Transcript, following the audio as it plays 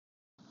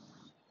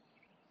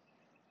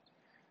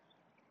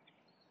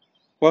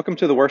Welcome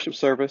to the worship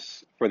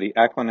service for the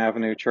Ackland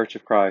Avenue Church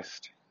of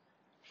Christ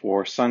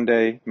for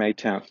Sunday, May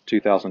 10th,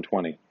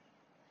 2020.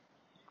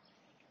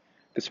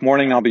 This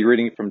morning I'll be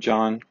reading from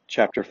John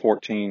chapter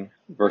 14,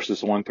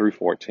 verses 1 through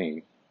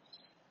 14.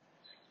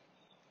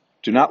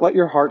 Do not let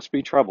your hearts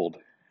be troubled.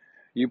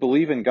 You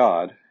believe in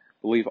God,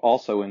 believe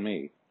also in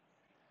me.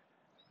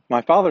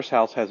 My Father's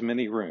house has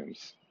many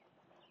rooms.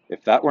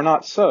 If that were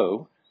not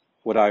so,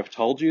 would I have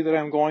told you that I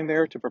am going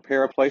there to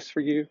prepare a place for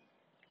you?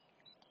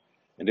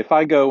 And if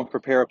I go and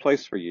prepare a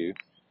place for you,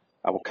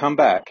 I will come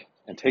back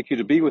and take you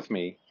to be with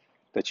me,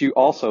 that you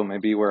also may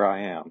be where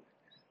I am.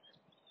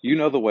 You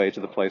know the way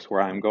to the place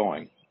where I am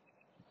going.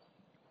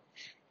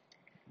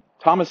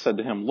 Thomas said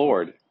to him,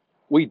 Lord,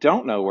 we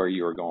don't know where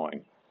you are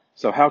going,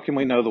 so how can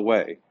we know the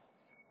way?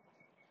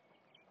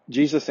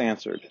 Jesus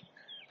answered,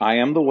 I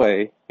am the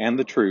way and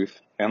the truth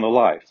and the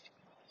life.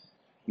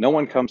 No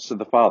one comes to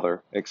the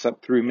Father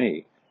except through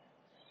me.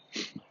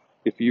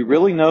 If you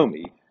really know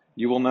me,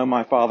 you will know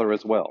my Father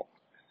as well.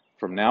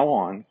 From now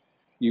on,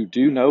 you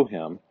do know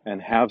him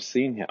and have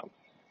seen him.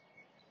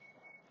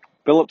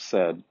 Philip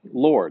said,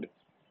 Lord,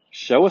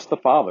 show us the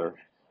Father,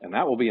 and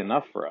that will be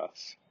enough for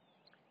us.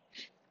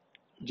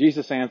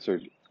 Jesus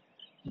answered,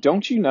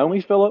 Don't you know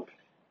me, Philip,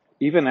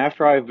 even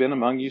after I have been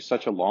among you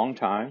such a long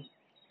time?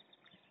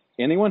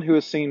 Anyone who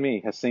has seen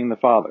me has seen the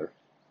Father.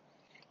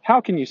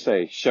 How can you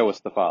say, show us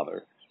the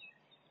Father?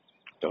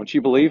 Don't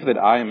you believe that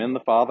I am in the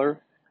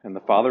Father, and the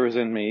Father is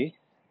in me?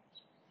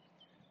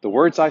 The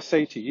words I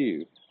say to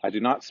you, I do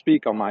not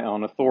speak on my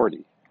own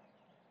authority.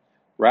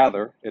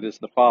 Rather, it is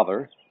the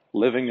Father,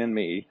 living in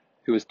me,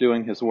 who is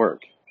doing his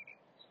work.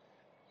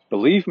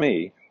 Believe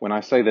me when I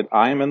say that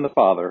I am in the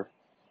Father,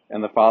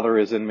 and the Father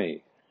is in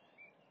me.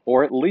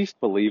 Or at least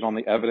believe on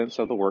the evidence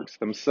of the works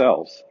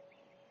themselves.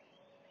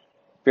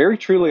 Very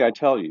truly I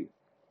tell you,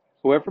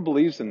 whoever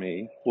believes in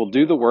me will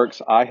do the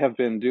works I have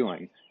been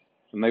doing,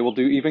 and they will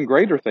do even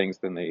greater things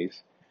than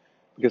these,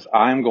 because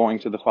I am going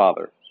to the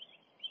Father.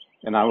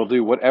 And I will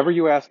do whatever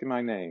you ask in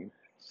my name,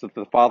 so that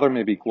the Father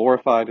may be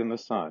glorified in the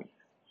Son.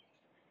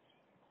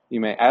 You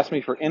may ask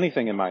me for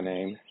anything in my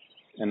name,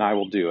 and I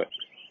will do it.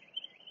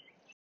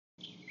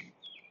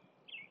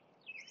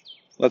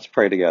 Let's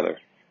pray together.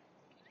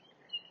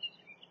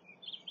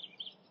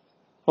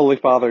 Holy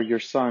Father, your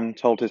Son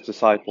told his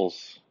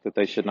disciples that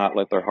they should not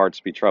let their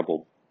hearts be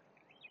troubled.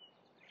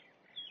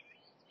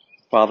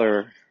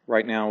 Father,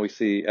 right now we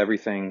see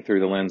everything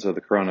through the lens of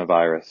the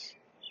coronavirus,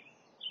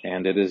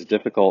 and it is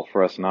difficult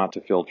for us not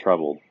to feel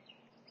troubled.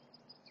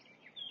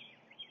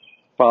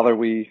 Father,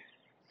 we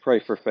pray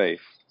for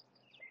faith.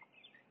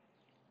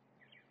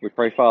 We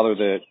pray, Father,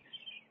 that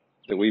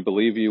we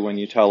believe you when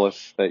you tell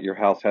us that your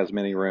house has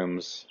many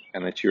rooms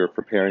and that you are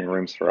preparing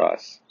rooms for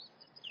us.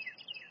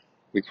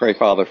 We pray,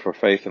 Father, for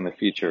faith in the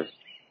future.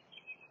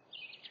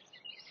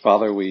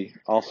 Father, we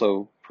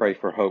also pray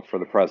for hope for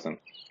the present.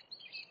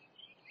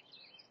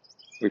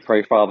 We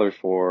pray, Father,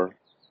 for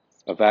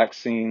a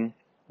vaccine.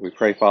 We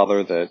pray,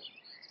 Father, that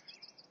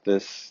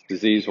this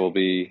disease will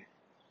be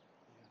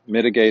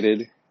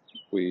mitigated.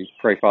 We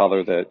pray,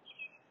 Father, that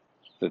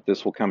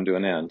this will come to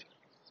an end.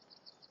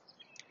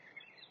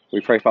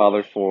 We pray,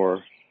 Father,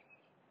 for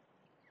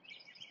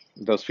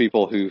those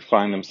people who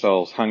find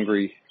themselves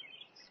hungry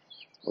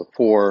or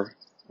poor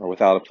or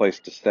without a place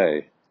to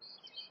stay.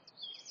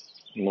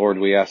 Lord,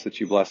 we ask that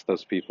you bless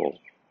those people.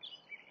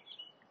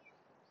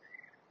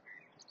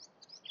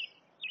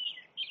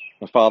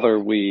 Father,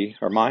 we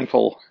are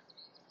mindful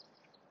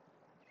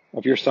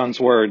of your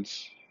Son's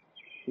words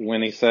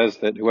when he says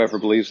that whoever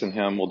believes in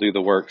him will do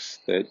the works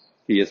that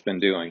he has been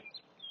doing.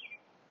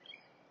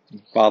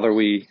 Father,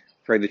 we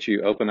pray that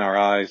you open our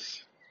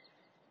eyes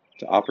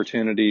to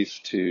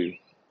opportunities to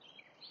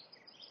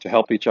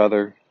help each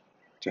other,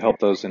 to help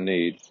those in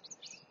need.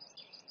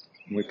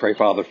 And we pray,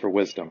 Father, for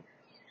wisdom.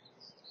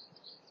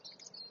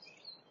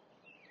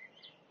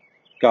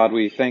 God,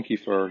 we thank you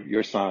for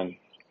your Son,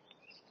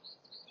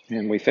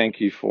 and we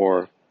thank you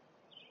for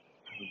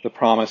the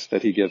promise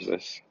that he gives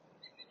us.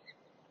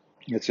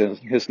 It's in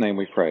his name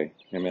we pray.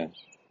 Amen.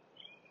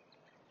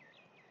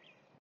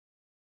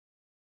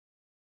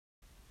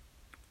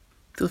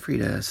 Feel free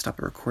to stop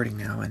the recording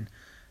now and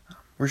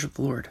worship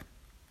the Lord.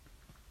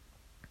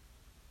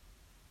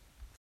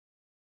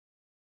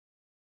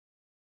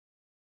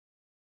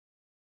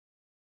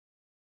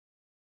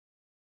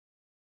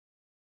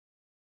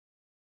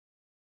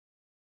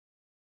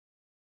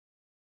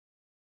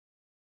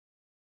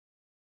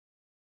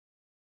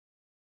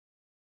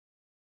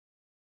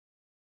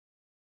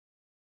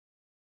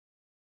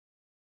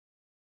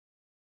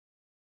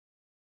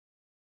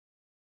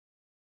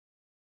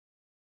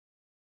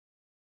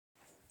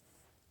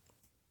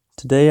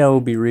 Today I will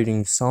be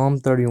reading Psalm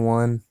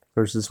 31,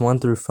 verses 1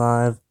 through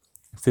 5,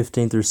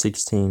 15 through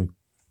 16.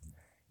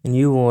 In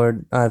you,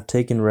 Lord, I have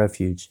taken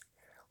refuge.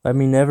 Let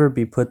me never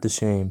be put to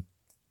shame.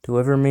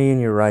 Deliver me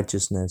in your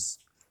righteousness.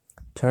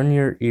 Turn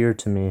your ear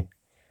to me.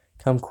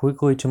 Come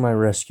quickly to my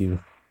rescue.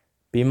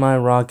 Be my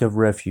rock of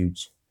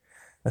refuge,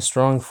 a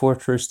strong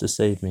fortress to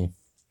save me.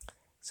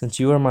 Since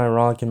you are my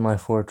rock and my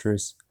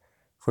fortress,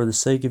 For the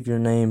sake of your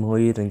name,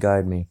 lead and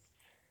guide me.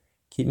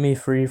 Keep me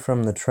free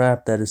from the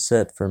trap that is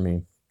set for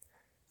me,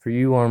 for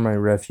you are my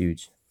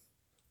refuge.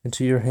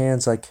 Into your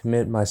hands I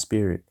commit my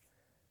spirit.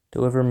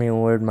 Deliver me,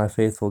 Lord, my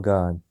faithful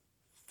God.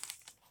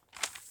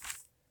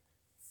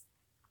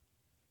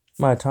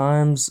 My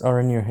times are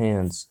in your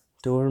hands.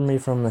 Deliver me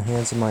from the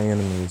hands of my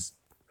enemies,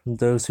 from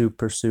those who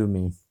pursue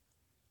me.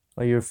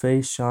 Let your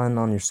face shine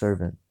on your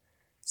servant.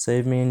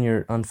 Save me in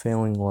your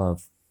unfailing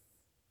love.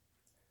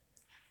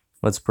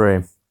 Let's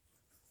pray.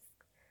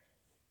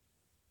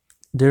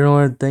 Dear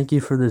Lord, thank you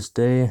for this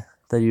day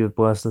that you have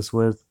blessed us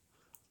with.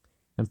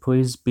 And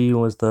please be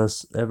with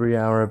us every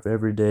hour of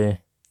every day.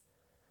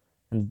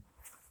 And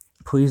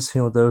please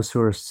heal those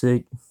who are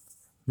sick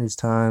these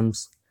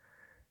times.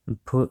 And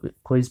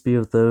please be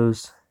with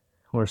those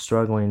who are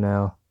struggling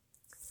now.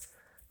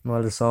 And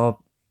let us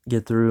all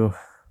get through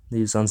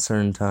these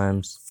uncertain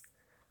times.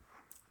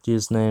 In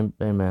Jesus' name,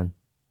 amen.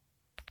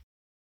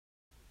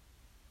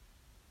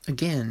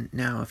 Again,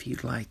 now if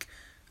you'd like,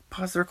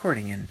 pause the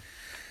recording and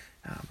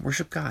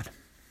worship God.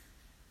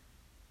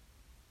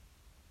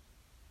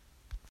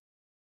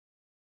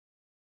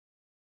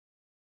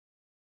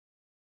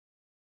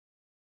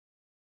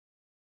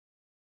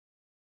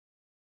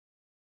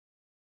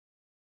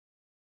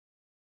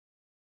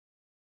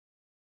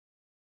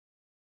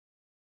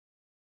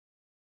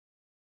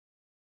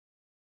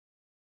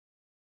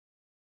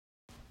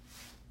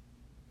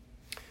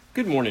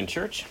 Good morning,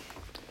 church.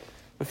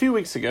 A few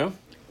weeks ago,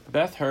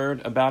 Beth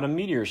heard about a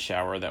meteor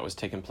shower that was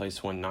taking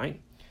place one night,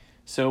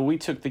 so we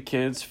took the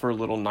kids for a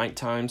little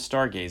nighttime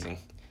stargazing.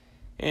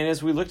 And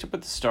as we looked up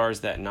at the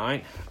stars that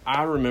night,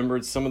 I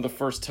remembered some of the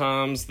first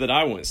times that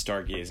I went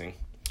stargazing.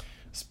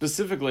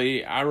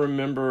 Specifically, I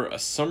remember a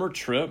summer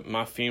trip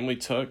my family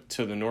took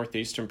to the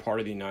northeastern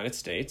part of the United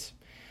States,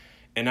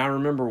 and I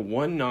remember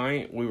one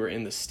night we were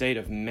in the state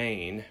of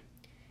Maine,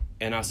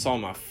 and I saw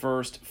my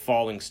first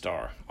falling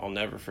star. I'll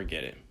never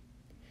forget it.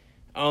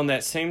 On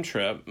that same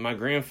trip, my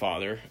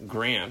grandfather,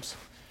 Gramps,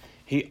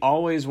 he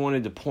always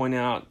wanted to point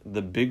out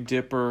the Big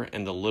Dipper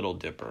and the Little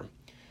Dipper.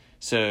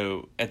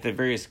 So at the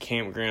various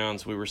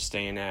campgrounds we were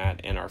staying at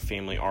in our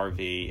family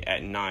RV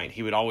at night,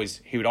 he would always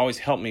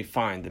help me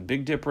find the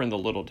Big Dipper and the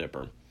Little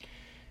Dipper.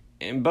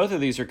 And both of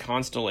these are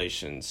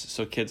constellations,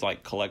 so kids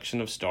like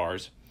collection of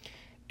stars,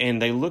 and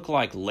they look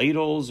like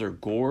ladles or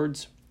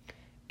gourds.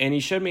 And he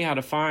showed me how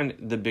to find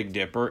the Big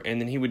Dipper,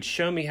 and then he would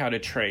show me how to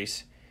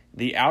trace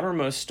the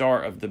outermost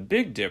star of the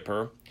Big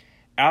Dipper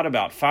out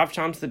about 5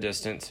 times the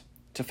distance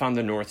to find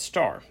the North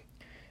Star.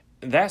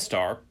 That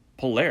star,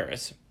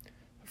 Polaris,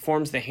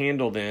 forms the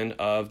handle then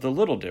of the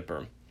Little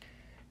Dipper.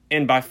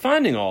 And by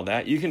finding all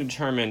that, you can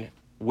determine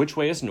which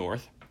way is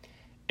north,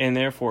 and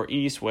therefore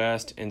east,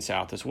 west, and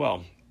south as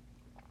well.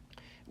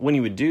 When he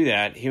would do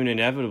that, he would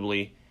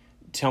inevitably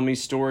tell me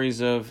stories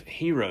of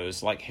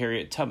heroes like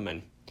Harriet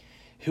Tubman,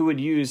 who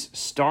would use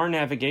star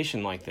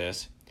navigation like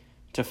this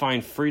to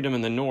find freedom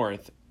in the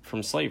North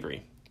from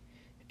slavery.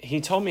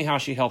 He told me how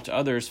she helped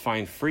others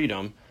find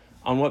freedom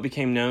on what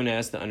became known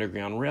as the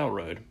Underground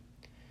Railroad.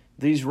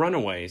 These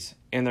runaways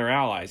and their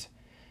allies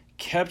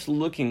kept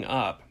looking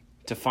up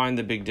to find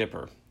the Big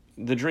Dipper,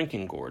 the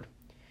drinking gourd.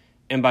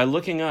 And by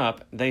looking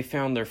up, they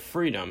found their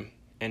freedom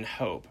and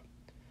hope.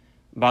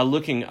 By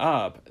looking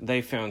up,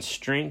 they found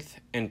strength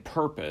and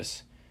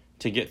purpose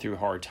to get through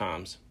hard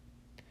times.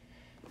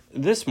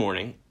 This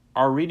morning,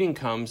 our reading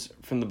comes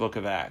from the book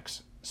of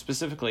Acts,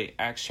 specifically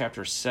Acts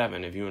chapter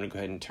 7, if you want to go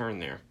ahead and turn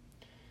there.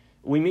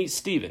 We meet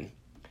Stephen,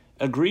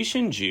 a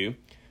Grecian Jew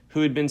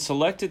who had been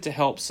selected to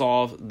help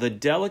solve the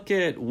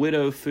delicate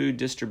widow food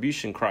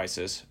distribution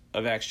crisis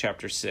of Acts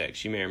chapter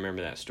 6. You may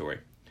remember that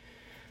story.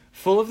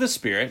 Full of the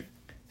Spirit,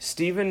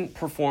 Stephen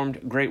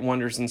performed great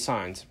wonders and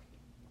signs.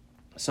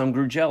 Some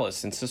grew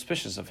jealous and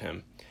suspicious of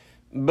him,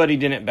 but he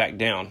didn't back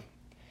down.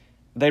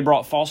 They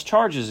brought false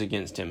charges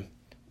against him,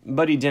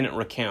 but he didn't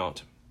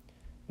recount.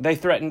 They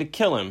threatened to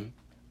kill him,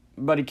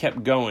 but he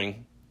kept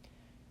going.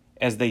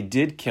 As they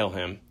did kill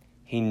him,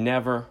 he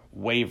never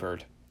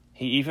wavered.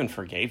 He even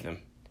forgave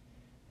them.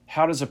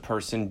 How does a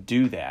person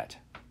do that?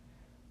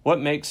 What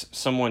makes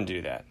someone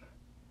do that?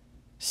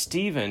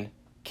 Stephen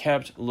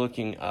kept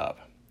looking up,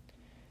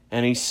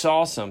 and he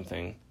saw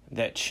something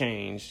that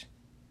changed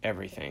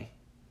everything.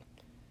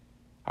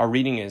 Our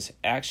reading is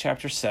Acts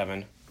chapter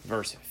 7,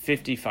 verse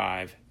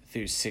 55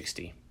 through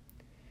 60.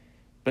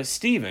 But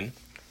Stephen,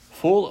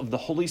 full of the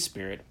Holy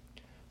Spirit,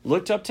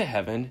 looked up to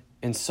heaven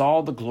and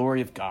saw the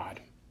glory of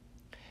God,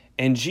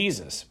 and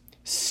Jesus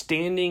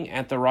standing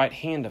at the right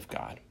hand of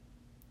God.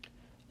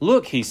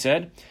 Look, he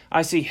said,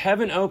 I see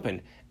heaven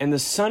open and the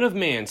Son of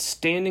Man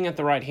standing at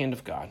the right hand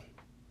of God.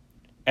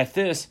 At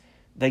this,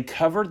 they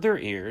covered their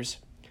ears,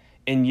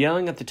 and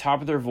yelling at the top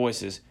of their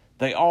voices,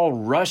 they all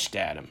rushed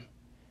at him,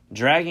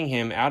 dragging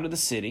him out of the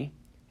city,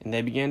 and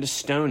they began to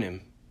stone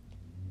him.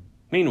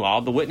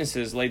 Meanwhile, the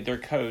witnesses laid their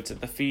coats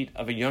at the feet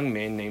of a young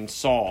man named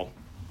Saul.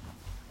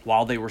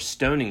 While they were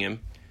stoning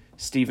him,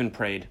 Stephen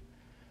prayed,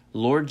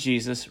 Lord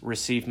Jesus,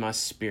 receive my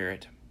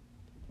spirit.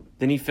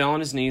 Then he fell on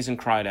his knees and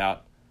cried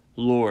out,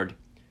 Lord,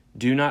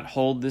 Do not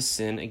hold this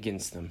sin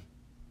against them."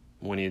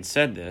 When he had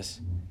said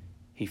this,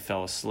 he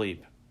fell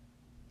asleep.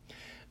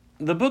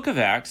 The book of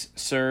Acts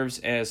serves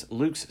as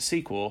Luke's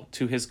sequel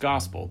to his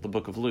gospel, the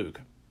book of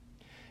Luke.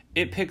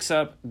 It picks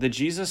up the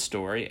Jesus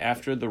story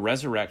after the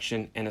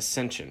resurrection and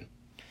ascension.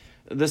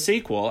 The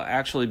sequel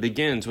actually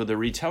begins with a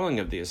retelling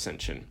of the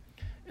ascension.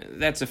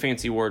 That's a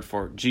fancy word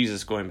for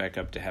Jesus going back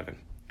up to heaven.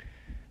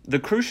 The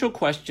crucial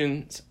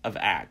questions of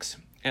Acts,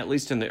 at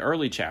least in the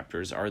early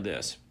chapters, are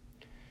this: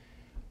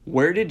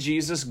 where did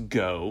Jesus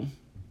go,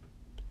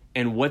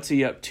 and what's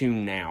he up to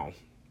now?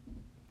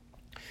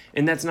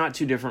 And that's not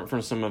too different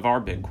from some of our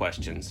big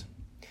questions.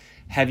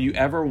 Have you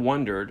ever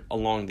wondered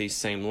along these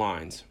same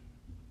lines?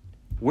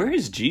 Where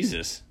is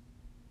Jesus?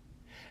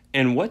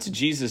 And what's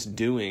Jesus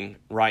doing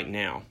right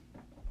now?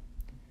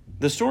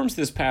 The storms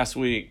this past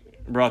week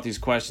brought these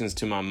questions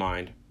to my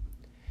mind.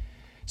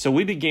 So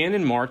we began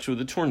in March with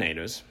the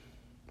tornadoes.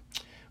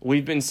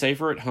 We've been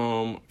safer at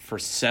home for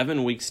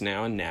 7 weeks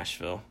now in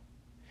Nashville.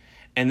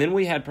 And then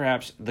we had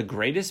perhaps the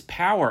greatest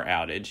power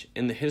outage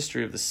in the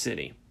history of the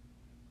city.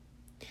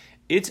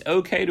 It's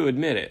okay to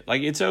admit it.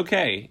 It's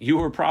okay. You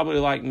were probably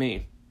like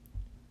me.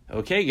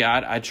 Okay,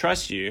 God, I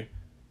trust you,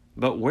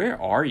 but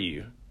where are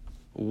you?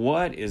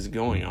 What is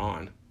going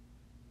on?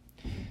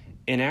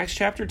 In Acts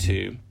chapter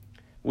 2,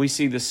 we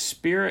see the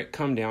Spirit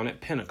come down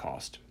at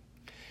Pentecost.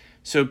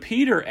 So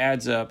Peter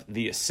adds up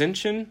the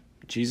ascension,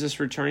 Jesus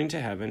returning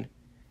to heaven,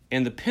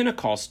 and the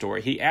Pentecost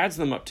story. He adds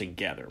them up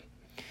together.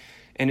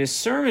 And his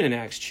sermon in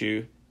Acts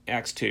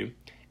 2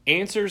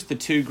 answers the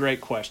two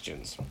great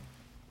questions.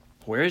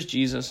 Where is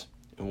Jesus,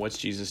 and what's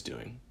Jesus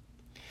doing?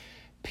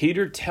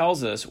 Peter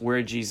tells us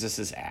where Jesus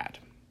is at.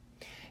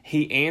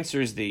 He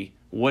answers the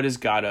what is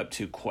God up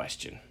to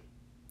question.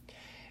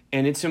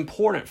 And it's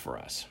important for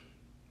us.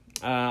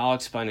 I'll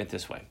explain it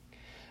this way.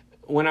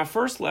 When I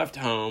first left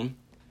home,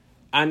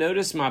 I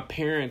noticed my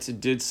parents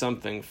did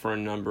something for a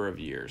number of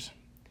years.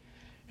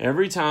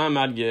 Every time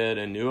I'd get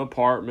a new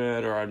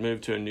apartment or I'd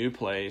move to a new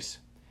place,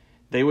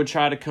 they would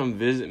try to come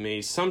visit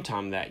me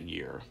sometime that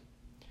year.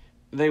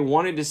 They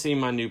wanted to see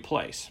my new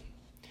place.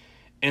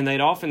 And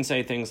they'd often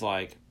say things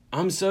like,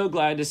 "I'm so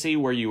glad to see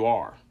where you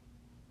are.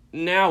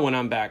 Now when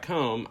I'm back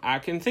home, I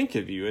can think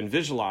of you and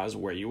visualize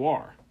where you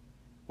are.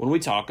 When we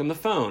talk on the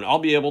phone, I'll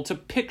be able to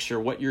picture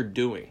what you're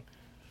doing."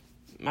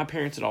 My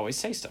parents would always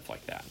say stuff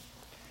like that.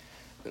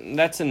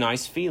 That's a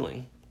nice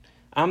feeling.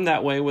 I'm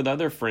that way with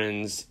other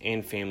friends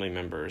and family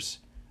members.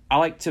 I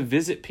like to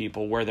visit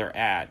people where they're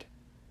at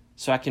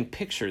so I can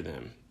picture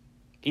them,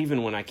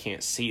 even when I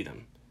can't see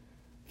them.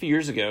 A few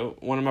years ago,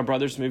 one of my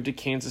brothers moved to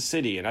Kansas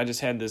City, and I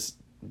just had this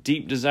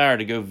deep desire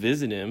to go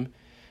visit him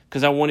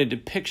because I wanted to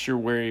picture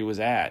where he was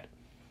at.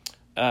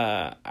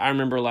 I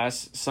remember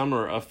last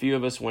summer, a few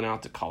of us went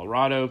out to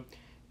Colorado,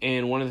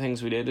 and one of the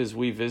things we did is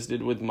we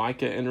visited with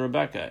Micah and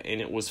Rebecca,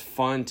 and it was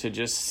fun to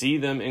just see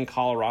them in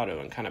Colorado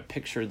and kind of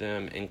picture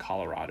them in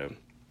Colorado.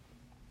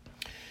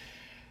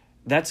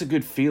 That's a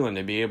good feeling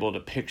to be able to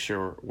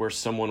picture where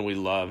someone we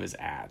love is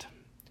at.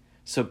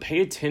 So pay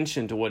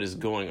attention to what is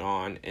going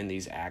on in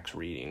these Acts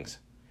readings,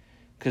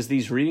 because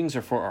these readings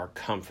are for our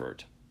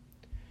comfort.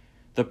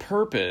 The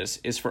purpose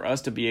is for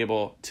us to be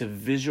able to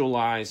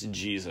visualize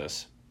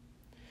Jesus,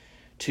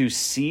 to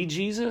see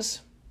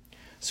Jesus,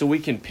 so we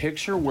can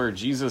picture where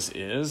Jesus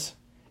is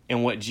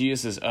and what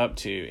Jesus is up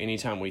to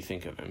anytime we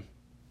think of him.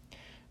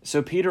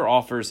 So Peter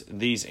offers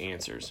these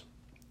answers.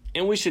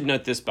 And we should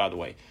note this, by the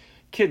way.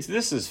 Kids,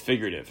 this is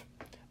figurative.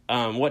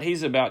 What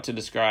he's about to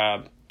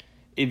describe,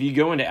 if you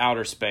go into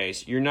outer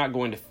space, you're not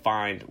going to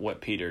find what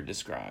Peter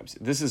describes.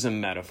 This is a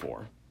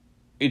metaphor.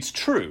 It's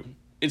true.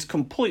 It's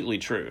completely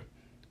true.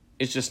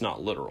 It's just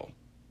not literal.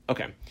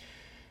 Okay,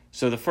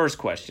 so the first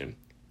question,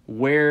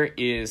 where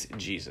is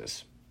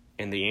Jesus?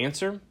 And the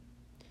answer,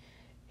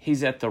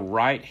 he's at the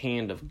right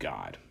hand of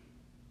God.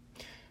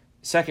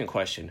 Second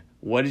question,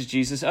 what is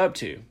Jesus up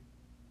to?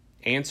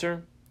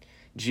 Answer,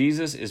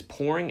 Jesus is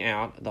pouring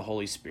out the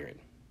Holy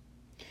Spirit.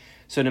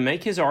 So to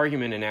make his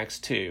argument in Acts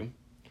 2,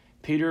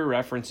 Peter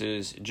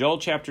references Joel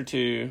chapter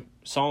 2,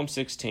 Psalm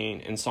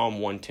 16, and Psalm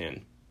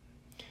 110.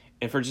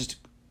 And for just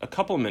a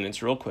couple of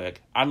minutes, real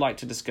quick, I'd like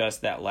to discuss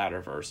that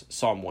latter verse,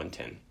 Psalm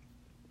 110.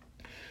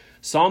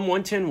 Psalm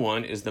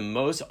 110:1 is the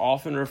most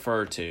often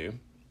referred to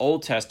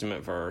Old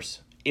Testament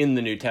verse in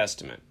the New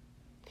Testament.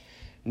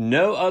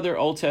 No other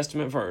Old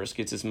Testament verse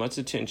gets as much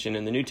attention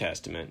in the New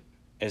Testament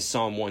as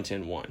Psalm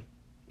 110:1.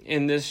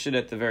 And this should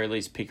at the very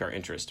least pique our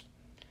interest.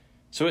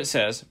 So it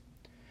says,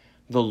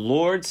 "The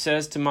Lord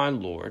says to my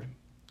Lord,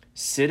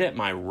 sit at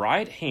my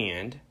right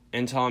hand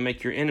until I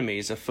make your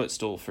enemies a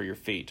footstool for your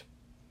feet."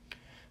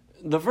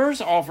 The verse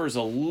offers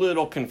a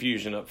little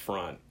confusion up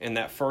front in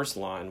that first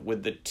line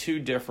with the two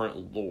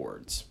different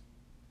lords.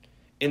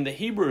 In the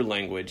Hebrew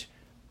language,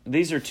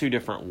 these are two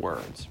different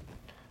words,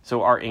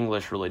 so our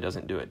English really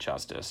doesn't do it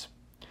justice.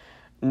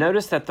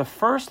 Notice that the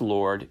first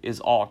Lord is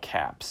all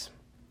caps.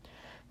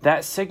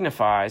 That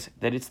signifies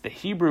that it's the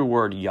Hebrew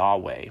word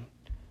Yahweh,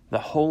 the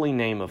holy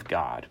name of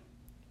God,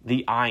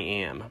 the I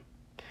Am,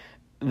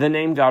 the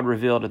name God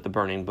revealed at the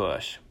burning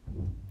bush.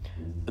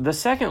 The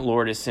second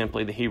Lord is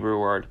simply the Hebrew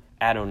word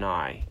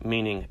Adonai,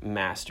 meaning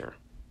master.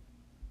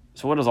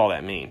 So what does all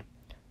that mean?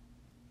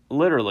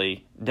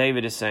 Literally,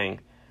 David is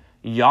saying,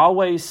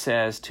 Yahweh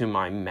says to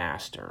my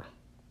master.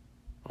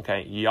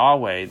 Okay,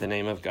 Yahweh, the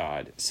name of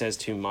God, says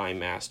to my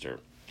master.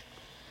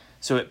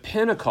 So at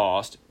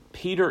Pentecost,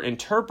 Peter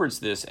interprets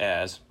this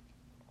as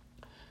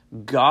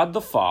God the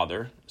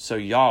Father, so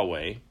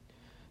Yahweh,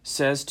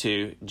 says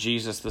to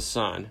Jesus the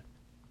Son,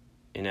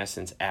 in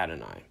essence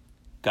Adonai.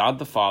 God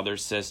the Father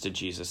says to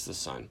Jesus the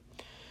Son.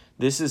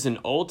 This is an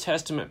Old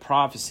Testament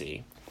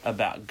prophecy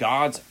about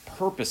God's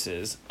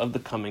purposes of the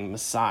coming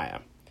Messiah.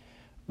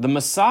 The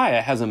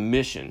Messiah has a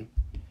mission,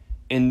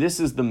 and this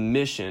is the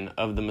mission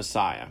of the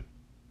Messiah.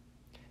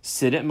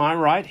 Sit at my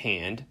right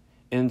hand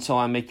until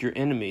I make your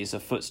enemies a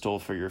footstool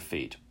for your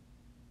feet.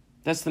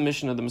 That's the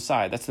mission of the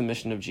Messiah. That's the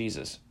mission of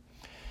Jesus.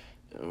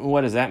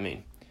 What does that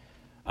mean?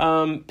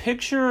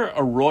 Picture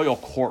a royal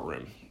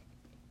courtroom.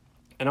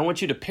 And I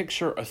want you to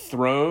picture a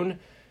throne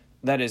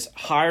that is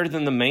higher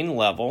than the main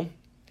level.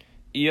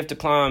 You have to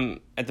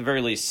climb, at the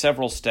very least,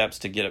 several steps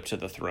to get up to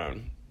the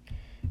throne.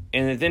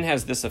 And it then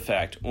has this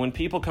effect. When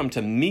people come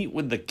to meet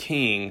with the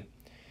king,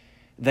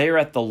 they are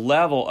at the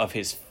level of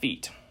his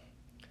feet.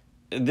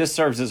 This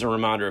serves as a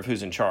reminder of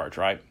who's in charge,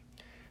 right?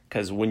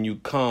 Because when you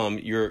come,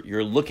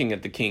 you're looking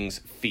at the king's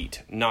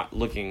feet, not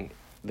looking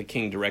the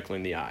king directly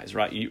in the eyes,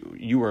 right?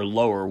 You are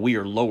lower, we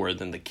are lower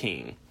than the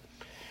king.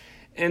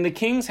 And the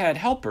kings had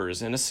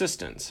helpers and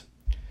assistants.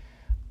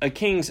 A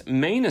king's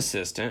main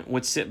assistant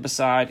would sit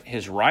beside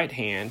his right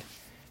hand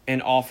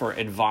and offer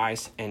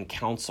advice and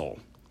counsel.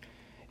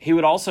 He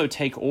would also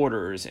take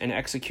orders and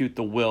execute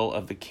the will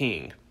of the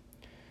king.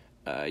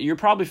 You're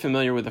probably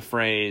familiar with the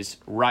phrase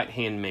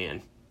right-hand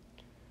man.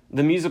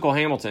 The musical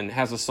Hamilton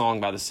has a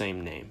song by the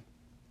same name.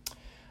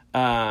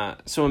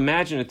 So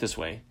imagine it this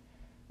way.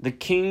 The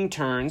king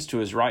turns to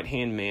his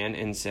right-hand man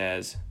and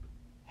says,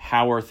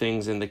 "How are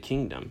things in the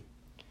kingdom?"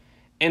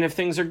 And if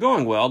things are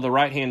going well, the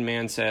right-hand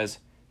man says,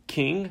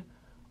 "King,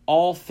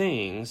 all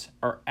things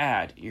are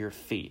at your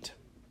feet."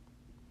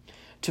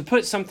 To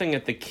put something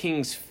at the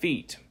king's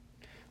feet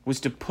was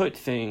to put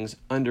things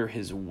under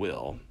his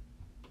will.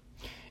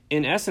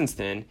 In essence,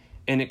 then,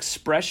 an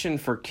expression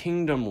for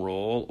kingdom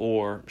rule,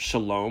 or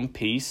shalom,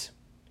 peace,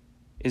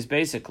 is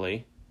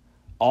basically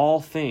all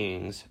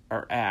things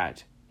are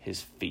at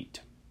his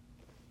feet.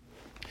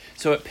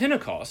 So at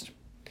Pentecost,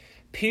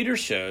 Peter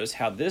shows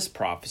how this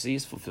prophecy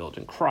is fulfilled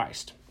in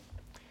Christ.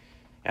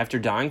 After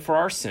dying for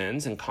our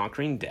sins and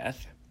conquering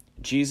death,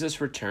 Jesus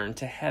returned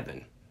to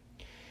heaven.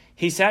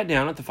 He sat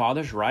down at the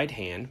Father's right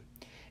hand,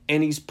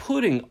 and he's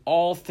putting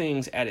all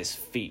things at his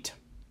feet.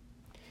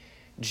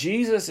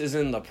 Jesus is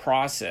in the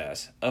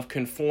process of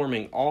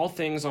conforming all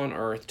things on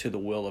earth to the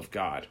will of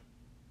God.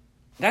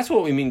 That's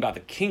what we mean by the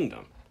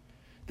kingdom.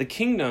 The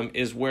kingdom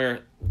is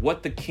where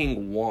what the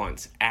king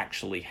wants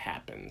actually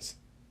happens.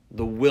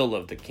 The will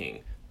of the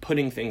king,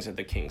 putting things at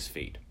the king's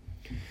feet.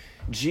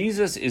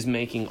 Jesus is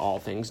making all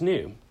things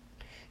new.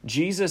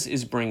 Jesus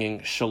is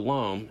bringing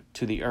shalom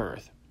to the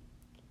earth.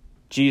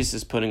 Jesus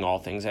is putting all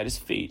things at his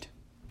feet.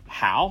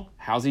 How?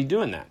 How's he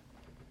doing that?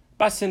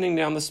 By sending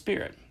down the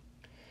Spirit.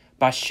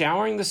 By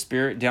showering the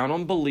Spirit down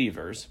on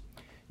believers,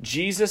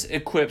 Jesus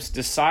equips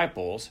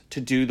disciples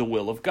to do the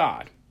will of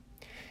God.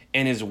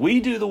 And as we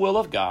do the will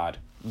of God,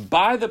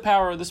 by the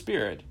power of the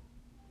Spirit,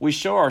 we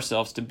show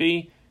ourselves to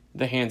be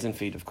the hands and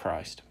feet of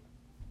Christ.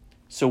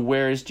 So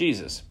where is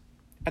Jesus?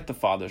 At the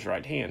Father's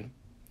right hand.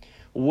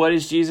 What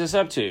is Jesus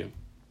up to?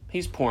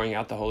 He's pouring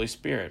out the Holy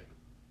Spirit.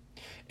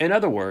 In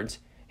other words,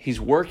 he's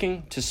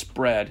working to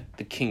spread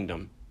the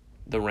kingdom,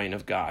 the reign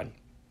of God.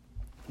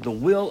 The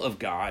will of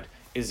God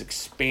is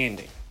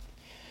expanding.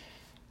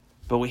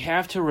 But we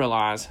have to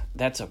realize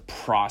that's a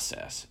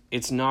process.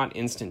 It's not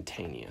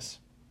instantaneous.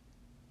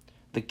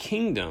 The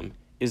kingdom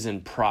is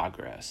in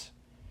progress.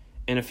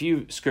 And a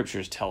few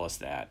scriptures tell us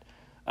that.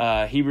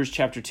 Hebrews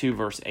chapter 2,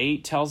 verse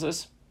 8 tells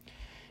us,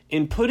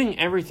 "In putting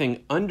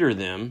everything under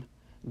them,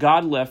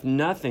 God left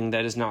nothing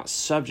that is not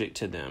subject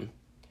to them.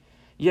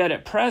 Yet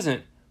at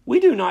present, we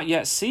do not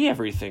yet see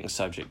everything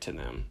subject to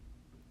them."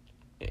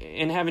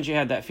 And haven't you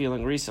had that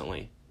feeling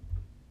recently?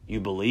 You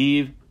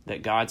believe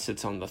that God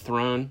sits on the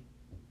throne,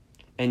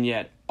 and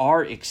yet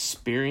our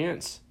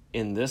experience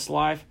in this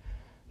life,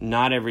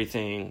 not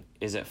everything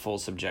is at full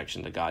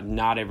subjection to God.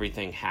 Not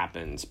everything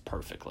happens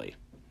perfectly.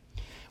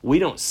 We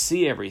don't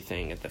see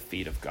everything at the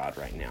feet of God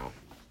right now.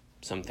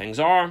 Some things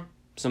are,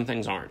 some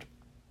things aren't.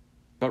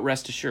 But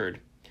rest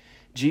assured,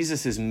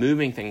 Jesus is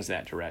moving things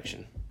that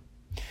direction.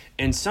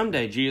 And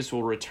someday Jesus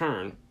will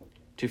return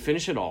to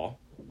finish it all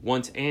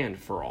once and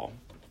for all.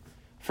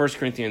 1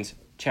 Corinthians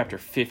chapter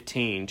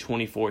 15,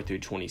 24 through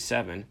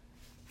 27.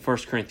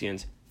 1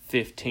 Corinthians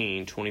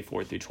 15,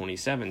 24 through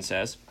 27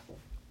 says,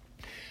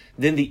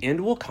 "Then the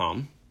end will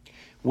come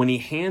when he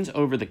hands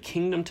over the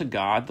kingdom to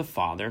God the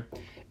Father,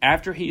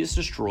 after he has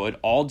destroyed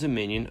all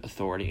dominion,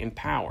 authority, and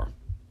power."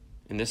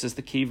 And this is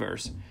the key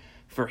verse.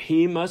 "For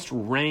he must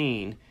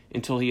reign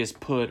until he has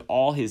put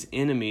all his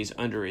enemies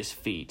under his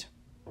feet.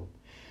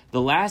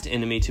 The last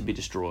enemy to be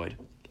destroyed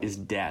is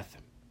death,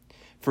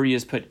 for he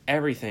has put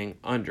everything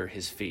under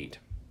his feet.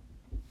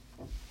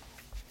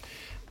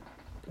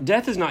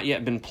 Death has not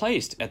yet been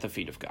placed at the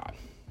feet of God,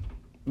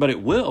 but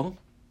it will.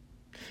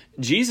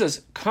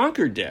 Jesus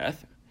conquered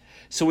death,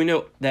 so we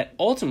know that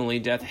ultimately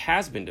death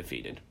has been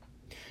defeated.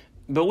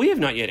 But we have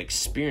not yet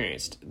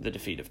experienced the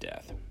defeat of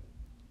death.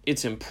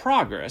 It's in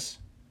progress,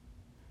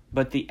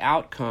 but the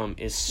outcome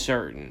is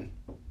certain.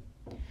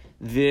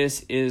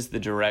 This is the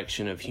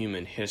direction of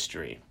human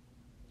history.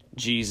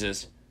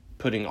 Jesus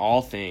putting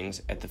all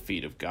things at the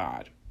feet of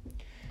God.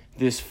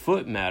 This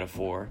foot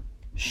metaphor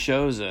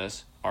shows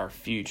us our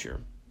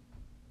future.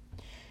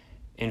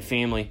 And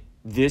family,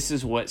 this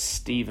is what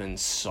Stephen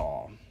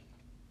saw.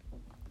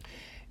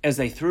 As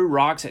they threw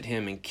rocks at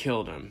him and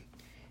killed him,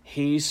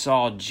 he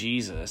saw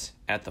Jesus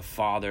at the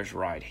Father's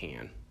right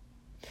hand.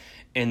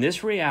 And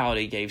this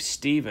reality gave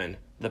Stephen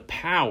the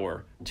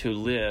power to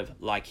live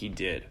like he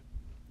did.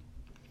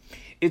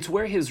 It's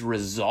where his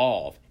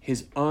resolve,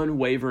 his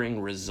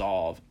unwavering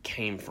resolve,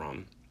 came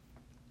from.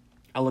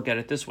 I look at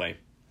it this way.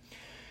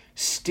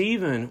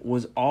 Stephen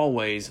was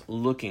always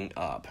looking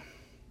up.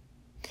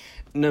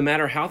 No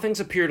matter how things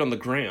appeared on the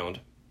ground,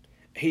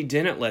 he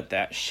didn't let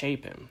that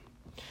shape him.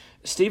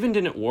 Stephen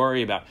didn't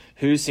worry about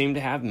who seemed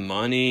to have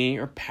money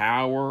or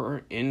power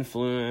or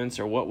influence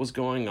or what was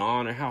going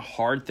on or how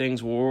hard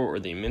things were or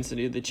the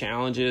immensity of the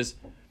challenges.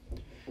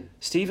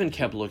 Stephen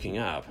kept looking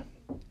up.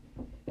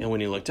 And when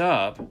he looked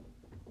up,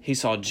 he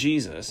saw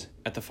Jesus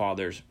at the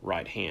Father's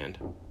right hand.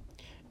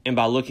 And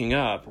by looking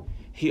up,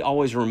 he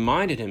always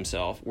reminded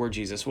himself where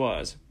Jesus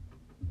was.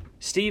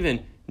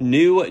 Stephen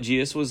knew what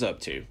Jesus was up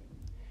to,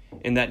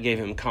 and that gave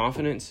him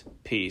confidence,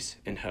 peace,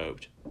 and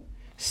hope.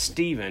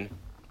 Stephen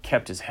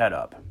kept his head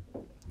up.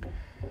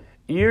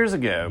 Years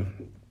ago,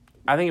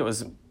 I think it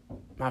was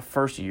my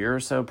first year or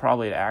so,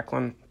 probably at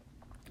Ackland,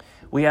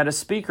 we had a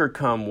speaker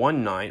come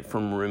one night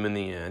from Room in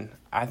the Inn.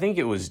 I think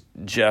it was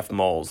Jeff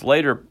Moles.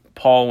 Later,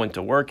 Paul went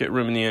to work at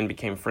Room in the Inn,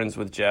 became friends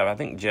with Jeff. I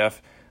think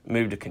Jeff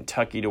moved to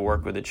Kentucky to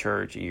work with the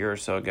church a year or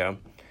so ago.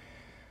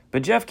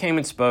 But Jeff came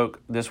and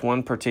spoke this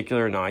one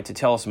particular night to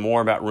tell us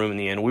more about Room in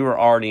the Inn. We were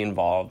already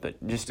involved,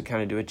 but just to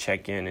kind of do a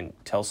check-in and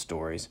tell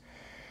stories.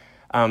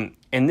 And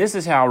this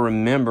is how I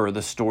remember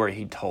the story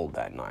he told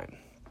that night.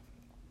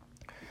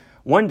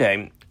 One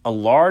day, a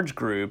large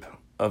group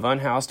of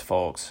unhoused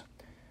folks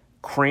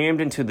crammed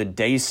into the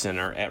day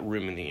center at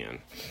Room in the Inn.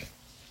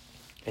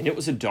 And it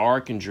was a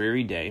dark and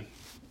dreary day.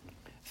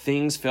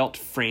 Things felt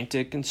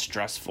frantic and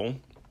stressful.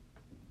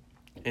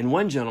 And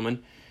one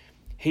gentleman,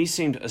 he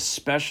seemed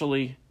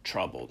especially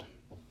troubled.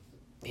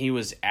 He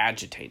was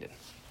agitated.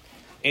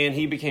 And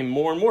he became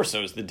more and more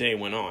so as the day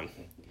went on.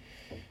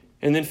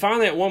 And then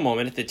finally at one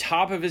moment, at the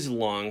top of his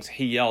lungs,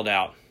 he yelled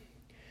out,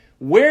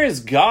 "Where is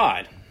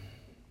God?"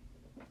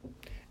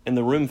 And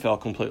the room fell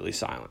completely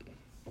silent.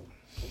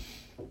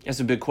 That's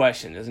a big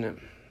question, isn't it?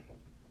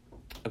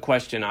 A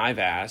question I've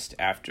asked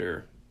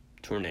after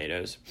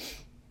tornadoes,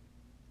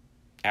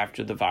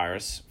 after the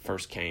virus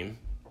first came,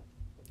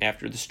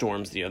 after the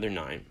storms the other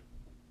night.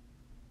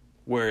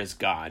 Where is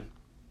God?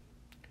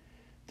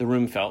 The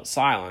room felt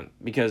silent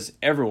because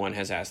everyone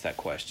has asked that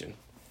question,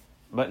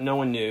 but no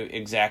one knew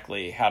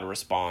exactly how to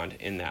respond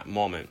in that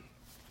moment.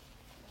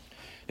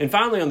 And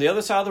finally, on the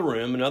other side of the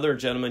room, another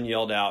gentleman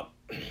yelled out,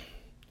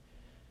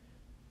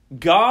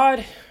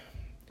 "God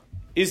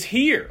is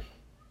here.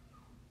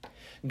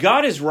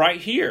 God is right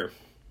here."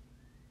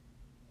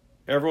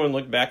 Everyone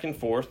looked back and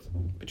forth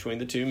between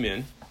the two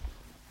men.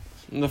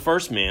 And the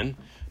first man,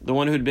 the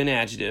one who had been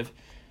agitative,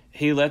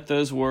 he let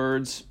those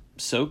words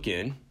soak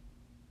in,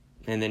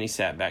 and then he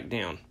sat back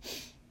down.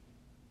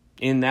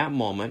 In that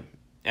moment,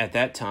 at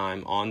that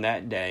time, on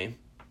that day,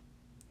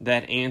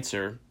 that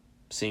answer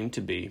seemed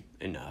to be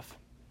enough.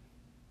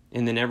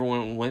 And then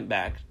everyone went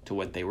back to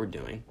what they were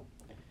doing.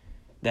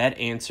 That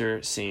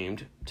answer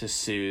seemed to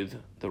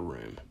soothe the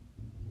room.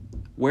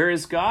 Where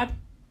is God?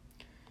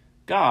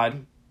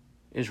 God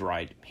is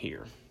right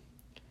here.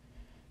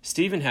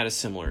 Stephen had a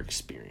similar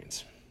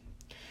experience.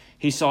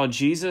 He saw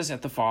Jesus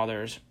at the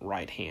Father's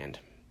right hand.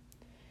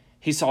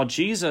 He saw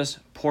Jesus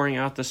pouring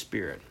out the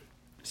Spirit.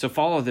 So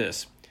follow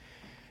this.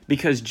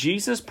 Because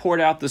Jesus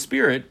poured out the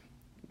Spirit,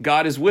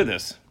 God is with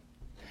us.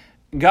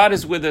 God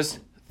is with us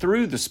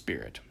through the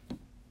Spirit.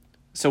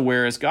 So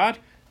where is God?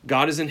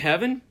 God is in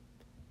heaven,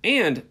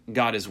 and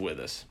God is with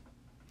us.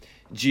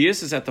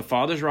 Jesus is at the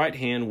Father's right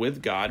hand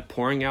with God,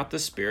 pouring out the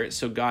Spirit.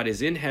 So God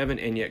is in heaven,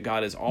 and yet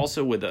God is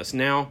also with us.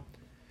 Now,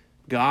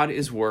 God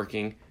is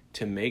working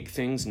to make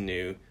things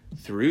new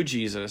through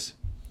Jesus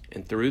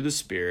and through the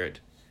Spirit,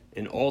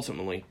 and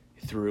ultimately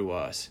through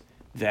us.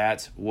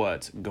 That's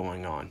what's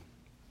going on.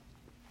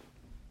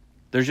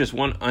 There's just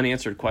one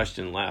unanswered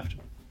question left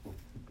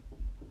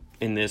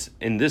in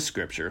this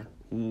scripture.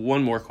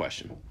 One more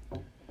question.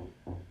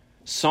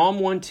 Psalm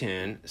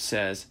 110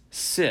 says,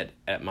 "Sit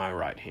at my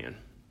right hand."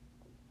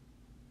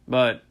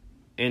 But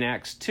in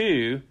Acts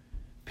 2,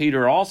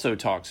 Peter also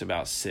talks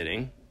about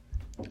sitting.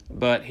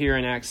 But here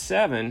in Acts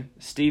 7,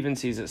 Stephen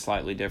sees it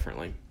slightly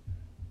differently.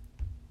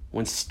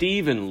 When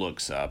Stephen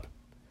looks up,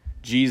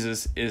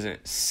 Jesus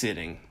isn't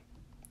sitting.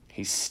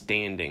 He's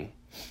standing.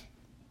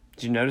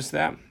 Did you notice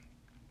that?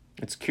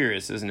 It's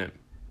curious, isn't it?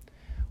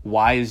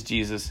 Why is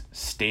Jesus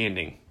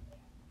standing?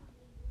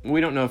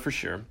 We don't know for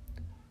sure,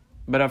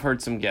 but I've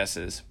heard some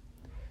guesses.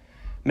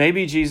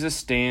 Maybe Jesus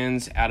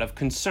stands out of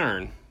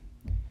concern.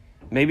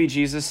 Maybe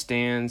Jesus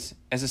stands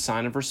as a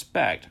sign of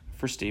respect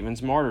for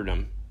Stephen's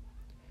martyrdom.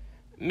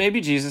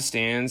 Maybe Jesus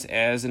stands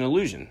as an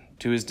allusion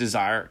to his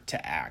desire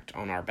to act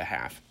on our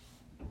behalf.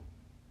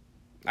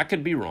 I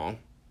could be wrong,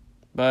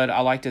 but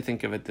I like to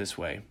think of it this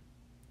way.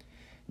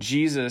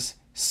 Jesus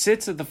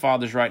sits at the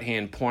Father's right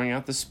hand pouring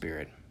out the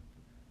Spirit,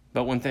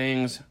 but when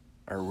things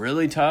are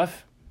really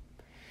tough,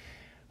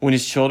 when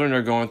his children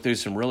are going through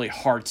some really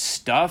hard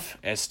stuff,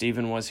 as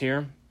Stephen was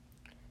here,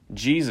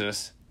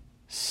 Jesus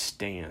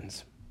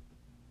stands.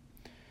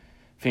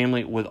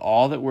 Family, with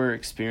all that we're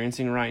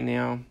experiencing right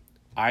now,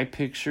 I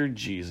picture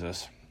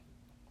Jesus,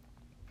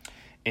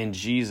 and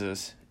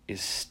Jesus is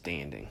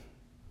standing.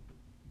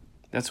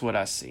 That's what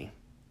I see.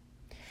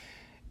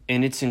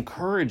 And it's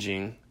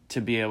encouraging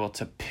to be able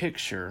to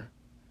picture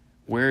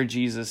where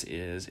Jesus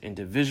is and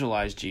to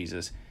visualize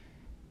Jesus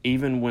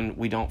even when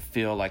we don't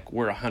feel like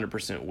we're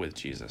 100% with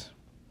Jesus.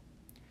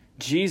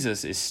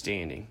 Jesus is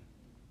standing.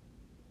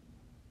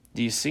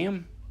 Do you see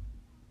him?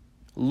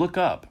 Look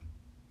up.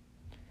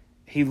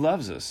 He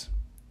loves us.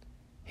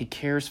 He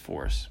cares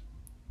for us.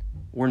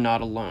 We're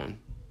not alone.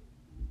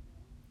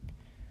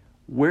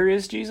 Where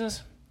is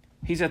Jesus?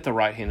 He's at the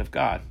right hand of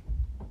God.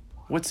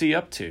 What's he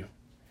up to?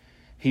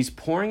 He's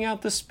pouring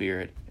out the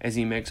Spirit as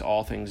he makes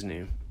all things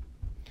new.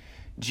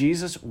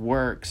 Jesus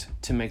works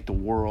to make the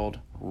world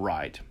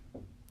right.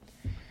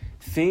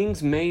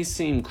 Things may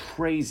seem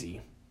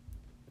crazy,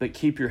 but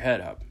keep your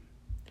head up.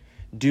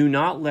 Do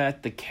not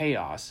let the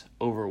chaos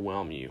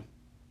overwhelm you.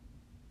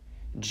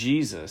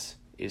 Jesus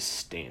is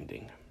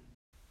standing.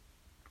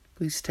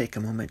 Please take a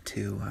moment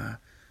to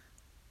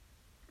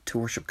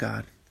worship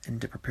God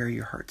and to prepare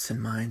your hearts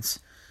and minds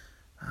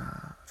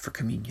for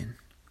communion.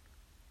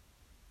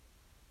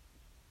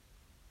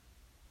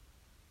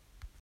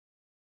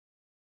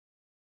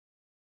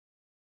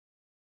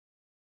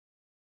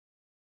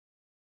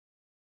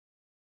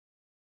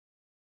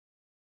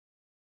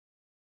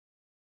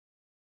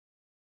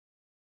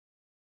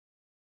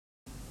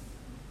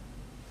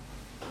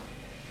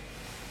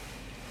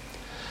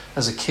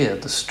 As a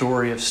kid, the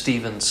story of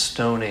Stephen's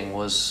stoning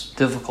was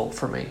difficult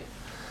for me.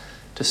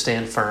 To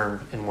stand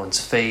firm in one's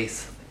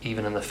faith,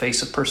 even in the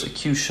face of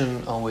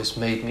persecution, always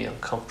made me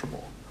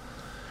uncomfortable.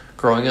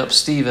 Growing up,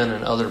 Stephen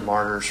and other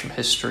martyrs from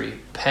history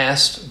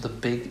passed the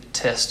big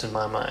test in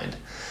my mind,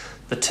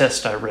 the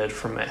test I read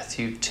from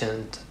Matthew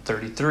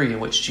 10:33, in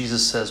which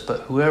Jesus says,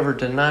 "But whoever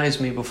denies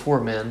me before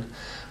men,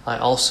 I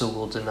also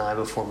will deny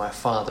before my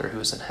Father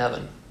who is in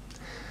heaven."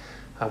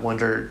 I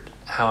wondered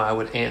how I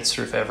would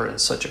answer if ever in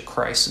such a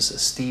crisis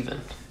as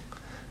Stephen.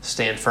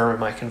 Stand firm in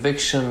my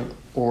conviction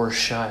or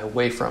shy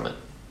away from it.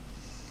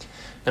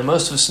 Now,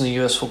 most of us in the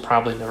U.S. will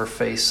probably never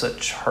face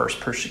such harsh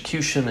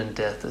persecution and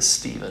death as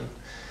Stephen.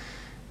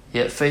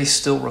 Yet faith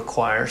still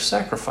requires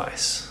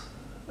sacrifice.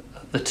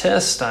 The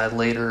test, I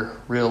later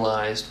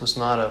realized, was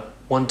not a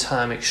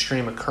one-time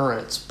extreme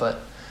occurrence,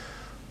 but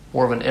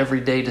more of an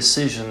everyday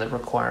decision that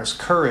requires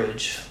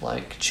courage,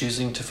 like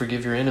choosing to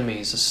forgive your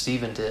enemies as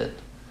Stephen did.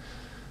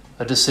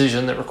 A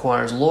decision that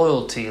requires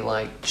loyalty,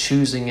 like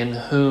choosing in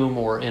whom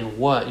or in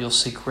what you'll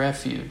seek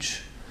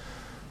refuge.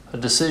 A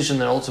decision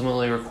that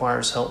ultimately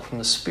requires help from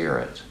the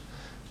Spirit,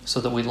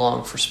 so that we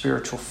long for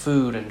spiritual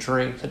food and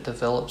drink that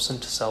develops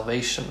into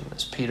salvation,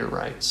 as Peter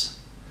writes.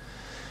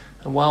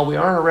 And while we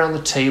aren't around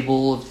the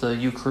table of the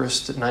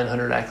Eucharist at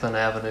 900 Ackland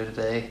Avenue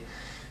today,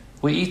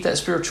 we eat that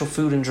spiritual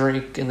food and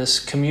drink in this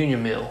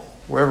communion meal,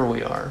 wherever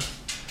we are,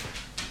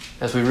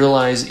 as we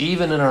realize,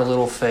 even in our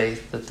little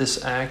faith, that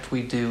this act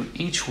we do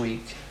each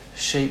week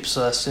shapes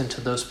us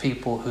into those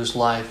people whose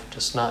life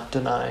does not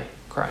deny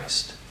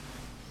Christ.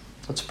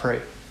 Let's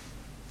pray.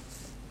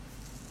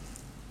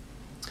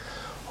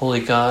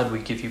 Holy God, we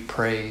give you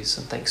praise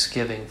and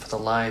thanksgiving for the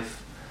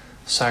life,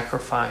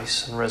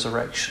 sacrifice, and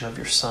resurrection of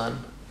your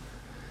Son.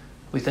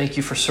 We thank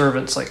you for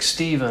servants like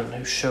Stephen,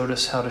 who showed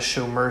us how to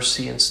show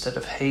mercy instead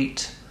of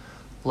hate,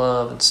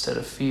 love instead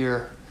of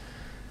fear.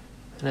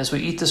 And as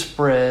we eat this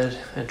bread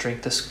and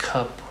drink this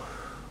cup,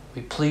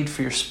 we plead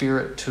for your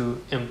Spirit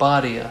to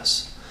embody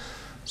us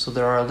so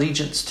that our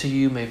allegiance to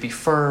you may be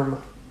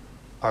firm,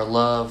 our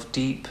love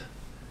deep,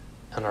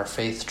 and our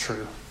faith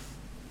true.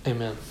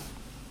 Amen.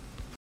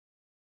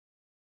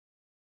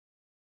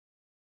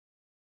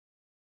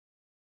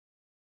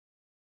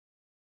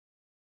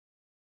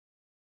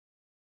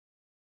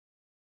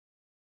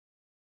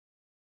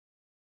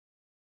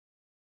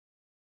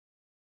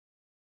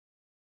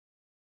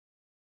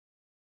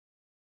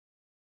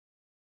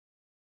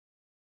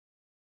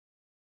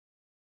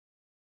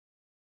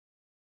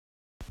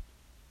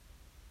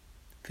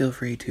 Feel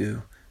free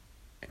to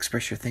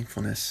express your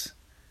thankfulness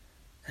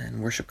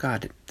and worship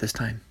God at this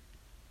time.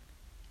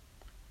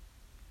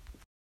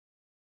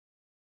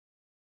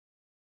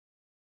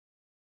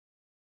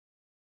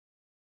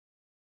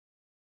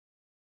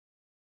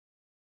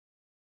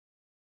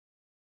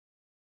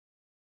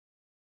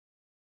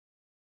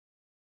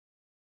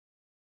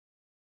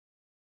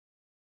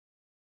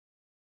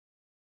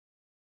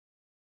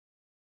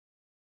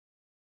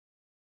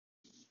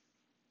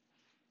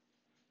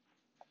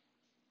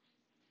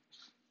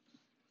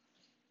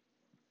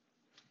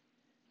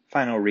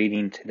 Final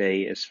reading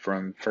today is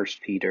from 1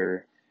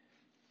 Peter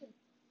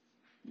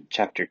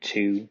chapter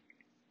 2,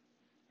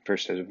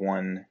 verses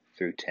 1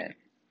 through 10.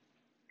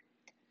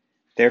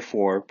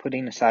 Therefore,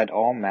 putting aside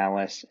all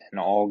malice and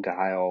all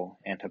guile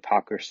and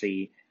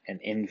hypocrisy and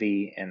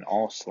envy and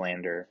all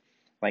slander,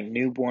 like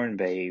newborn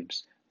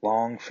babes,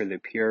 long for the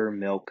pure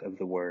milk of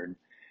the word,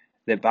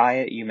 that by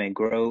it you may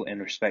grow in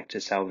respect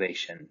to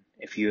salvation,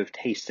 if you have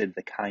tasted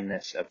the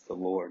kindness of the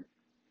Lord.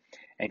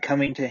 And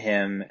coming to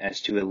him as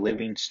to a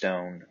living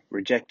stone,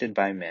 rejected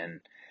by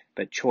men,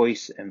 but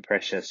choice and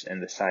precious in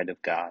the sight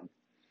of God.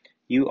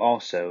 You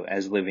also,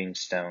 as living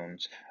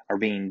stones, are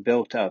being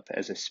built up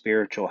as a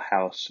spiritual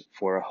house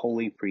for a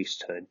holy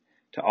priesthood,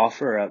 to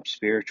offer up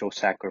spiritual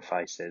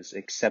sacrifices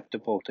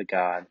acceptable to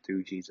God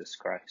through Jesus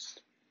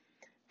Christ.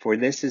 For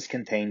this is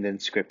contained in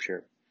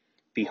Scripture,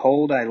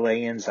 Behold, I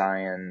lay in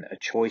Zion a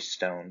choice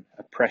stone,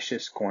 a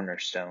precious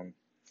cornerstone,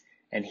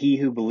 and he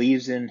who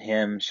believes in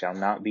him shall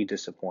not be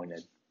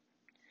disappointed.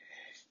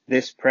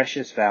 This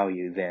precious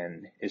value,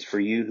 then, is for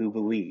you who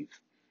believe.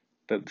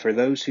 But for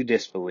those who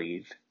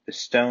disbelieve, the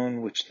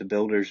stone which the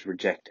builders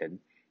rejected,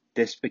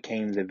 this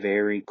became the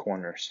very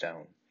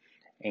cornerstone,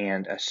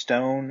 and a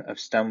stone of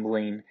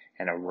stumbling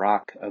and a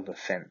rock of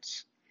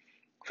offense.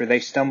 For they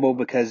stumble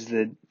because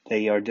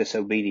they are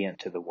disobedient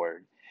to the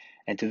word,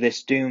 and to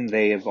this doom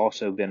they have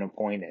also been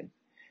appointed.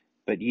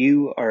 But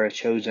you are a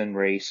chosen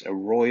race, a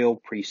royal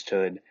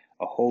priesthood,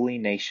 a holy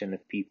nation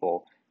of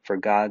people, for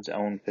God's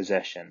own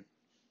possession,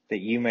 that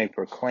you may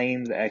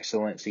proclaim the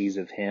excellencies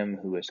of him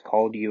who has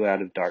called you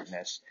out of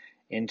darkness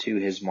into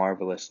his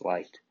marvelous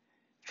light.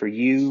 For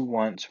you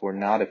once were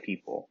not a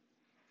people,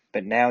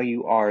 but now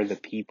you are the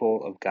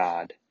people of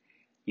God.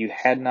 You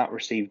had not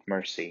received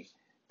mercy,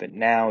 but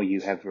now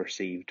you have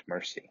received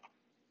mercy.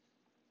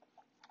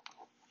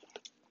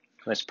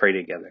 Let's pray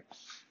together.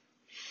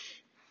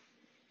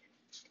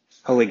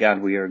 Holy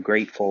God, we are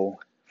grateful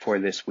for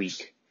this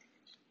week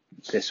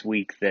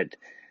that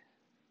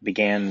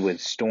began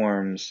with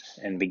storms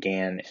and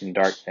began in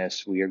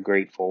darkness. We are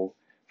grateful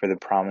for the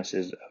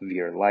promises of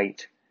your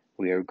light.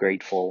 We are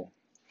grateful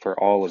for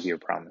all of your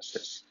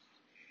promises.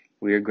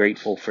 We are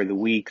grateful for the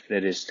week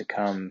that is to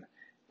come.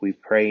 We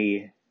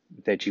pray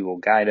that you will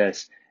guide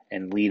us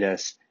and lead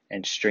us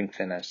and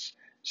strengthen us,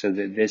 so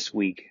that this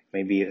week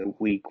may be a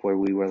week where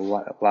we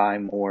will rely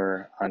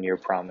more on your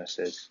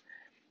promises,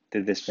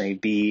 that this may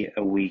be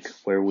a week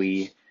where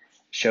we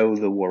show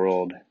the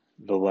world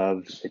the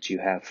love that you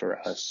have for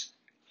us,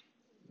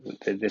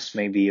 that this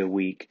may be a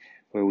week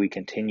where we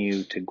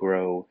continue to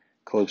grow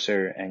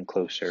closer and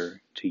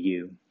closer to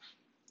you.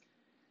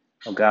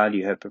 Oh God,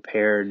 you have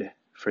prepared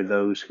for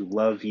those who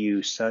love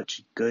you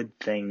such good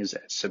things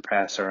that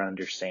surpass our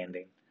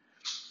understanding.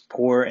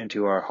 Pour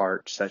into our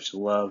hearts such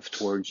love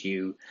towards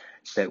you,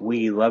 that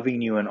we,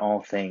 loving you in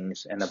all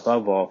things and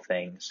above all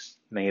things,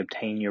 may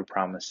obtain your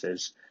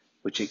promises,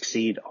 which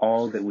exceed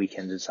all that we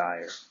can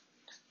desire.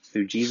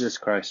 Through Jesus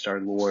Christ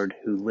our Lord,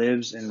 who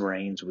lives and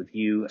reigns with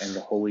you and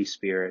the Holy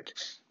Spirit,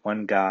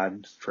 one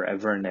God,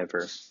 forever and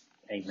ever.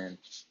 Amen.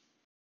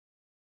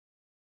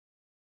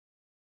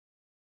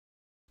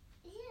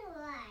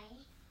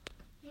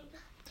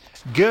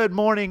 Good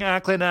morning,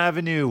 Ackland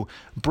Avenue.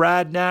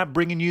 Brad Knapp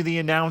bringing you the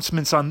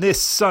announcements on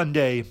this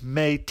Sunday,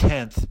 May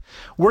 10th.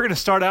 We're going to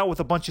start out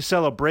with a bunch of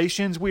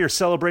celebrations. We are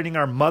celebrating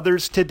our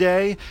mothers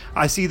today.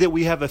 I see that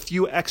we have a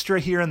few extra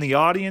here in the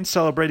audience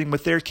celebrating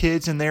with their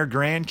kids and their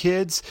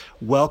grandkids.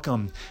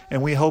 Welcome,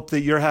 and we hope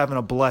that you're having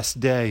a blessed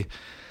day.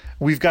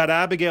 We've got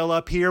Abigail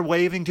up here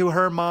waving to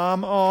her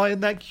mom. Oh, isn't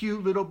that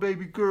cute little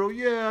baby girl?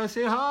 Yeah,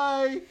 say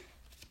hi.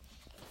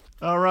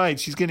 All right,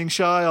 she's getting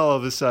shy all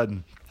of a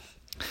sudden.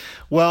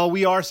 Well,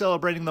 we are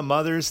celebrating the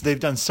mothers. They've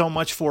done so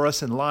much for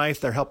us in life.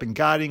 They're helping,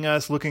 guiding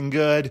us, looking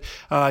good,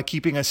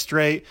 keeping us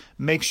straight.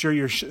 Make sure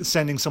you're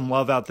sending some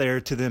love out there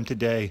to them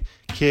today.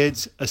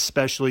 Kids,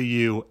 especially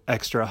you,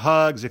 extra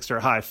hugs, extra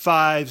high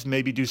fives,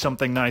 maybe do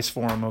something nice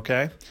for them,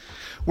 okay?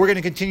 We're going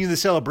to continue the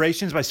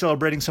celebrations by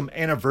celebrating some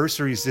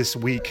anniversaries this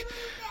week.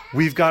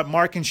 We've got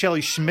Mark and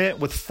Shelly Schmidt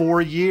with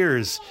 4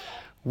 years.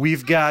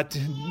 We've got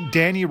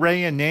Danny,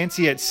 Ray, and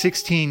Nancy at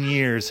 16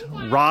 years.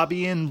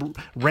 Robbie and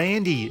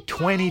Randy,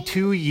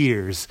 22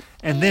 years.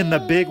 And then the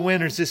big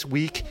winners this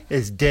week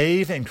is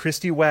Dave and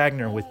Christy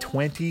Wagner with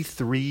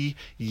 23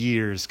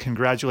 years.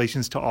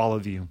 Congratulations to all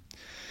of you.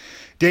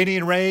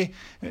 Danny, Ray,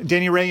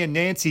 and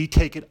Nancy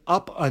take it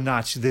up a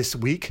notch this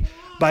week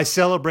by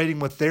celebrating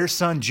with their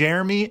son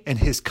Jeremy and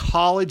his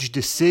college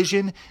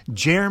decision.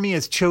 Jeremy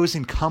has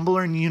chosen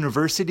Cumberland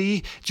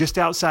University just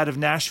outside of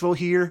Nashville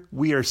here.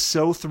 We are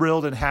so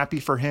thrilled and happy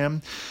for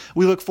him.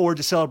 We look forward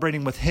to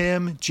celebrating with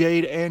him,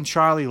 Jade, and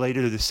Charlie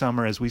later this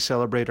summer as we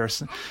celebrate our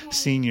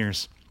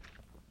seniors.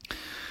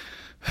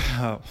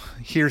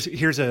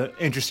 Here's an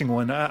interesting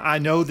one. I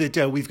know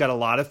that we've got a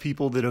lot of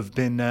people that have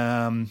been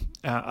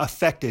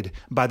affected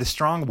by the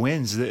strong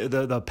winds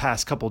the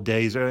past couple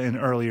days and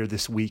earlier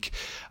this week.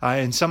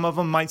 And some of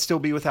them might still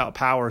be without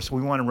power, so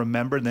we want to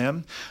remember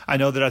them. I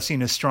know that I've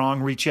seen a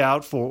strong reach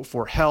out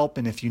for help,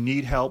 and if you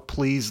need help,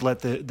 please let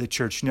the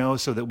church know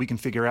so that we can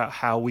figure out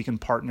how we can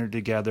partner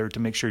together to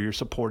make sure you're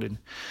supported.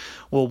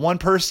 Well, one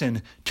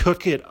person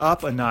took it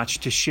up a notch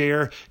to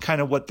share kind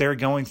of what they're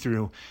going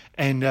through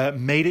and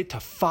made it to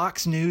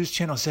Fox News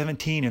Channel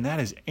 17, and that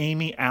is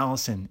Amy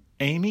Allison.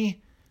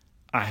 Amy,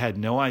 I had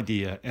no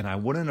idea, and I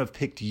wouldn't have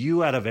picked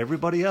you out of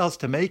everybody else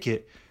to make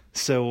it.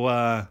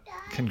 So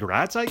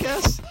congrats, I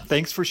guess.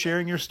 Thanks for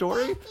sharing your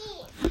story.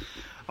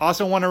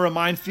 Also want to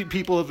remind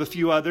people of a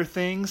few other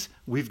things.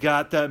 We've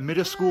got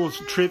middle school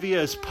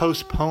trivia is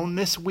postponed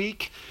this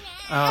week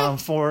so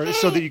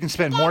that you can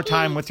spend more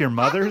time with your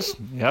mothers.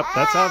 Yep,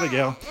 that's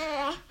Abigail.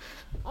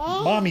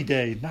 Mommy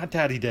day, not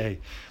daddy day.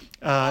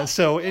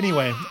 So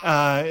anyway,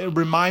 a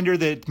reminder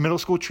that middle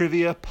school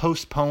trivia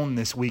postponed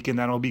this week, and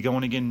that'll be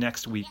going again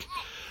next week.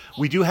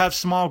 We do have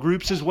small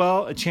groups as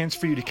well, a chance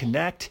for you to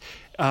connect,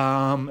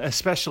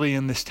 especially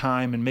in this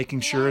time, and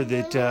making sure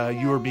that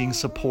you are being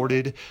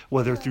supported,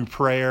 whether through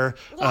prayer,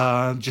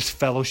 just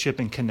fellowship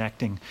and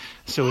connecting.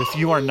 So if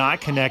you are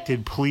not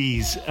connected,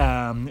 please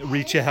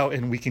reach out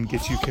and we can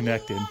get you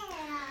connected.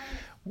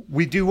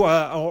 We do,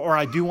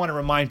 I do want to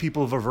remind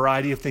people of a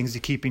variety of things to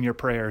keep in your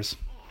prayers.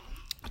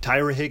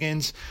 Tyra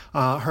Higgins,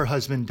 her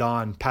husband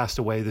Don, passed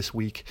away this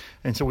week,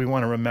 and so we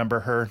want to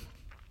remember her.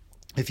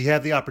 If you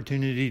have the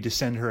opportunity to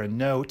send her a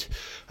note,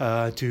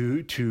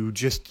 to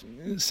just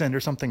send her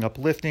something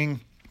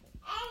uplifting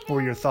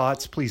or your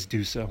thoughts, please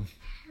do so.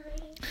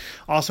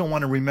 Also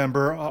want to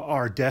remember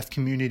our deaf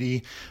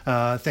community.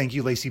 Thank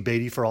you, Lacey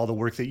Beatty, for all the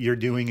work that you're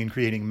doing in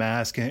creating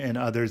masks and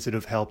others that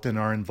have helped and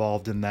are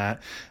involved in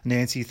that.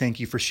 Nancy, thank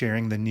you for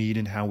sharing the need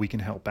and how we can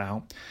help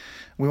out.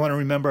 We want to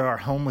remember our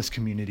homeless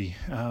community.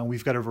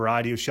 We've got a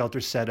variety of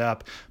shelters set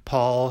up.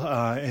 Paul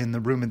in the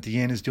room at the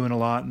inn is doing a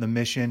lot in the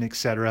mission,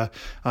 etc.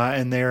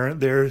 And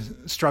they're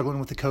struggling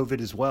with the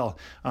COVID as well.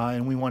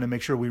 And we want to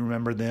make sure we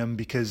remember them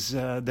because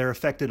they're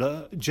affected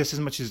just as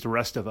much as the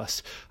rest of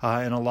us.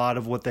 And a lot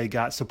of what they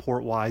got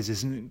support-wise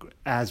isn't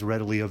as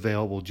readily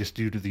available just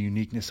due to the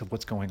uniqueness of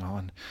what's going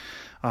on.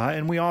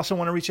 And we also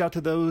want to reach out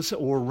to those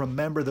or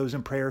remember those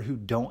in prayer who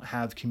don't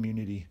have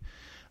community.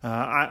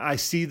 I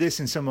see this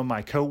in some of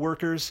my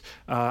coworkers.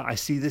 I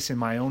see this in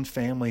my own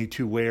family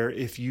to where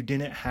if you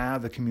didn't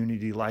have a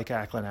community like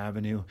Acklen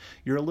Avenue,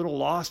 you're a little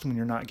lost when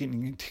you're not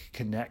getting to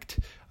connect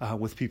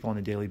with people on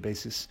a daily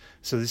basis.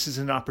 So this is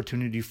an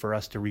opportunity for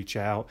us to reach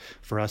out,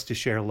 for us to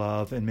share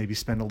love, and maybe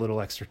spend a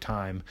little extra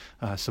time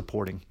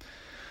supporting.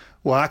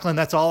 Well, Acklen,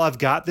 that's all I've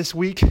got this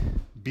week.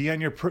 Be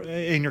in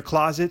your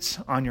closets,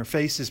 on your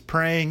faces,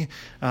 praying,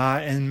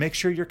 and make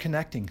sure you're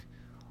connecting.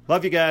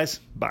 Love you guys.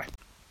 Bye.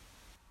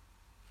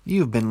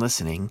 You've been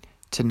listening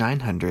to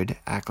 900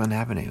 Acklen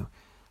Avenue,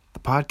 the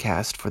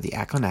podcast for the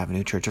Acklen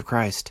Avenue Church of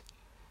Christ.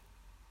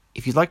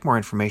 If you'd like more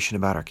information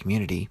about our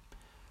community,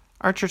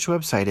 our church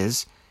website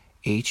is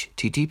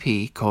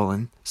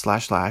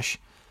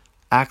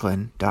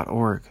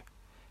http://acklen.org.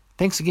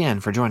 Thanks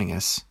again for joining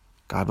us.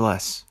 God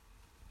bless.